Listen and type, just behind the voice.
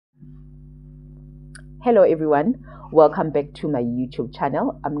Hello everyone, welcome back to my YouTube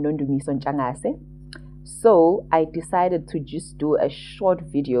channel. I'm Nondumiso Nchangase. So I decided to just do a short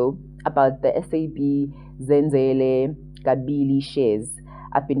video about the SAB, Zenzele, Kabili shares.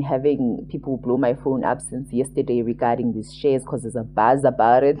 I've been having people blow my phone up since yesterday regarding these shares because there's a buzz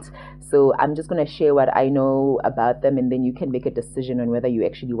about it. So I'm just going to share what I know about them, and then you can make a decision on whether you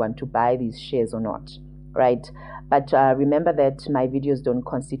actually want to buy these shares or not, right? But remember that my videos don't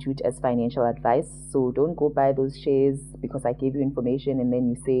constitute as financial advice, so don't go buy those shares because I gave you information and then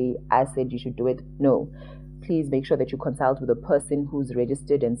you say I said you should do it. No, please make sure that you consult with a person who's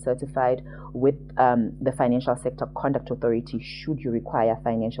registered and certified with the Financial Sector Conduct Authority should you require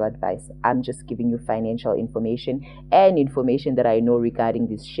financial advice. I'm just giving you financial information and information that I know regarding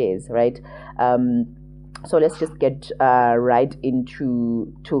these shares, right? So let's just get right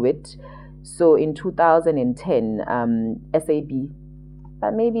into it. So in 2010, SAB,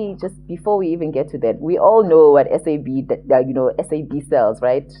 but maybe just before we even get to that, we all know what SAB, SAB sells,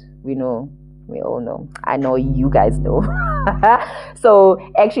 right? We all know. I know you guys know. So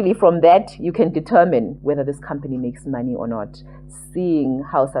actually from that, you can determine whether this company makes money or not, seeing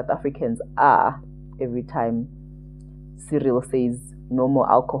how South Africans are every time Cyril says no more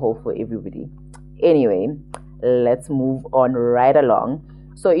alcohol for everybody. Anyway, let's move on right along.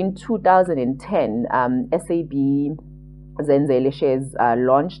 So in 2010, SAB Zenzele shares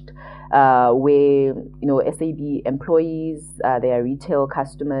launched, where SAB employees, their retail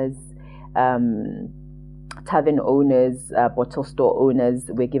customers, tavern owners, bottle store owners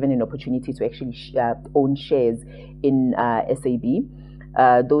were given an opportunity to actually own shares in SAB.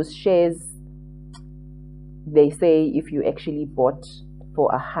 Those shares, they say, if you actually bought for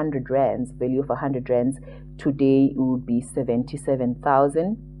 100 rands, value of 100 rands, today it would be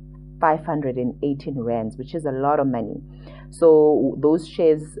 77,518 rands, which is a lot of money. So those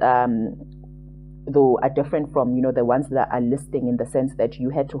shares, though, are different from the ones that are listing, in the sense that you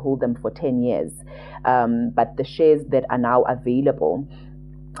had to hold them for 10 years. But the shares that are now available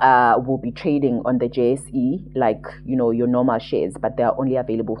will be trading on the JSE like your normal shares, but they are only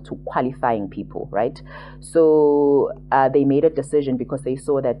available to qualifying people, right? So they made a decision because they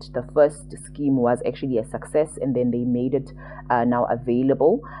saw that the first scheme was actually a success, and then they made it now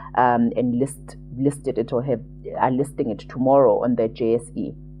available and listed it, or are listing it tomorrow on the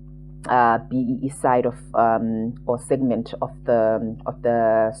JSE BEE side of or segment of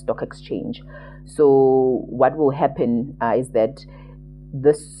the stock exchange. So what will happen is that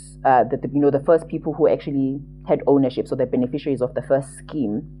this the first people who actually had ownership, so the beneficiaries of the first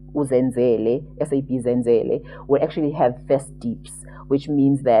scheme, Zenzele, SAB Zenzele, will actually have first dips, which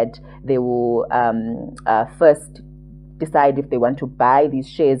means that they will first decide if they want to buy these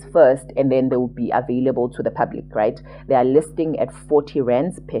shares first, and then they will be available to the public, right? They are listing at 40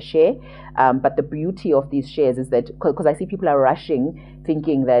 rands per share, but the beauty of these shares is that, because I see people are rushing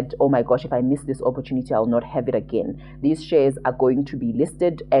thinking that, oh my gosh, if I miss this opportunity, I'll not have it again. These shares are going to be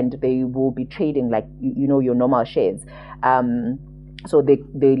listed and they will be trading like your normal shares. So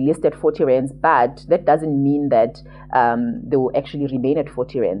they list at 40 rands, but that doesn't mean that they will actually remain at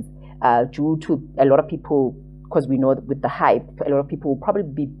 40 rands due to a lot of people. Because we know that with the hype, a lot of people will probably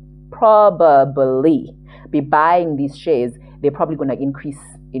be buying these shares. They're probably going to increase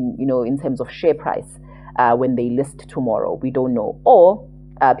in terms of share price when they list tomorrow. We don't know. Or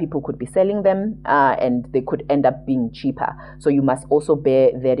people could be selling them and they could end up being cheaper. So you must also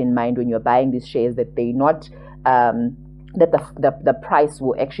bear that in mind when you're buying these shares, that they not that the price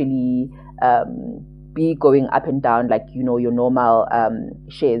will actually be going up and down like your normal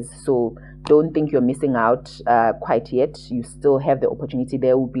shares. So don't think you're missing out quite yet. You still have the opportunity.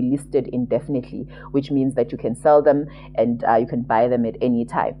 They will be listed indefinitely, which means that you can sell them and you can buy them at any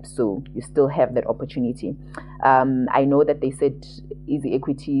time. So you still have that opportunity. I know that they said Easy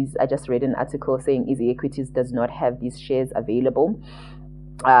Equities, I just read an article saying Easy Equities does not have these shares available.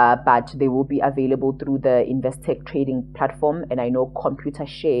 But they will be available through the Investec trading platform, and I know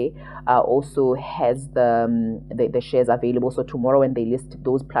ComputerShare also has the shares available. So tomorrow when they list,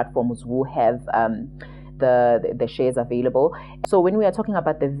 those platforms will have the shares available. So when we are talking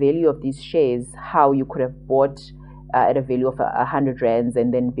about the value of these shares, how you could have bought at a value of 100 rands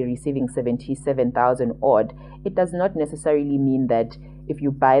and then be receiving 77,000 odd, it does not necessarily mean that if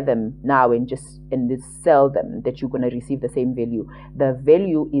you buy them now and just sell them, that you're going to receive the same value. The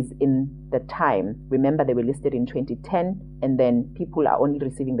value is in the time. Remember, they were listed in 2010, and then people are only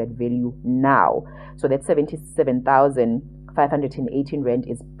receiving that value now. So that 77,518 rand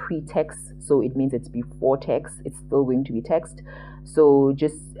is pre-tax, so it means it's before tax. It's still going to be taxed. So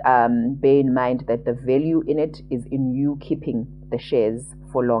just bear in mind that the value in it is in you keeping the shares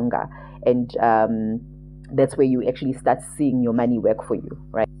for longer. and that's where you actually start seeing your money work for you,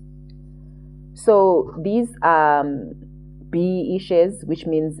 right? So these BEE shares, which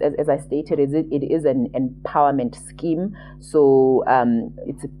means, as I stated, it is an empowerment scheme. So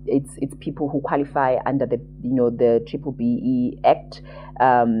it's people who qualify under the the Triple BE Act.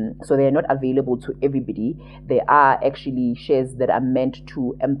 So they are not available to everybody. They are actually shares that are meant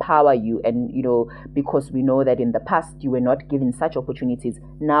to empower you, and because we know that in the past you were not given such opportunities.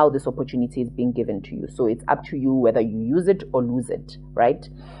 Now this opportunity is being given to you. So it's up to you whether you use it or lose it, right?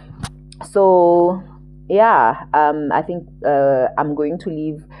 So yeah, I think I'm going to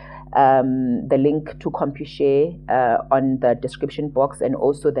leave the link to CompuShare on the description box, and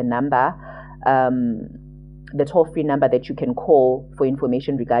also the number, the toll-free number that you can call for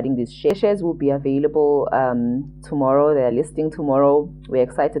information regarding these shares. Shares will be available tomorrow. They're listing tomorrow. We're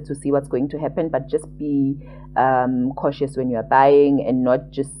excited to see what's going to happen, but just be cautious when you're buying, and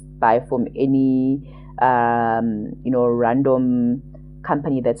not just buy from any random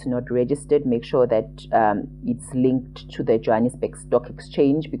company that's not registered. Make sure that it's linked to the Johannesburg Stock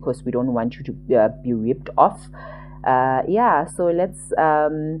Exchange, because we don't want you to be ripped off. Yeah, so let's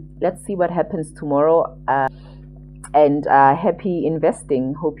see what happens tomorrow, and happy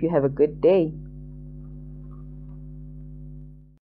investing. Hope you have a good day.